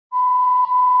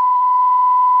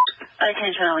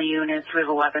Attention all units, we have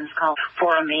a weapons call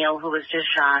for a male who was just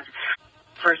shot.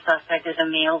 First suspect is a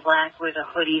male black with a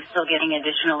hoodie, still getting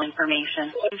additional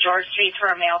information. George Street for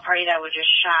a male party that was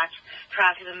just shot.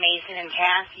 Traffic of Mason and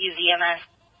Cass, use EMS.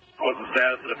 What's the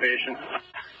status of the patient?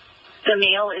 The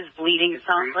male is bleeding. It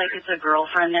sounds like it's a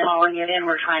girlfriend that's calling it in.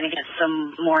 We're trying to get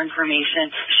some more information.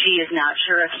 She is not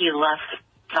sure if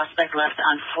suspect left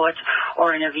on foot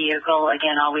or in a vehicle.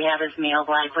 Again, all we have is male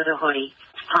black with a hoodie.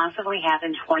 Possibly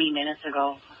happened 20 minutes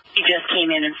ago. He just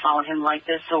came in and found him like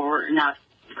this, so we're not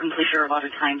completely sure about a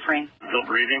time frame. Still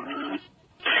breathing?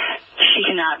 She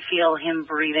cannot feel him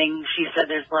breathing. She said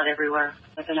there's blood everywhere.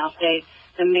 With an update,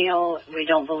 the male, we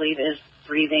don't believe, is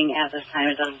breathing at this time.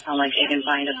 It doesn't sound like she can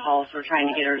find a pulse. We're trying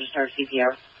to get her to start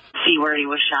CPR. See where he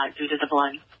was shot due to the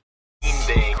blood.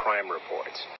 WBAY crime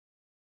reports.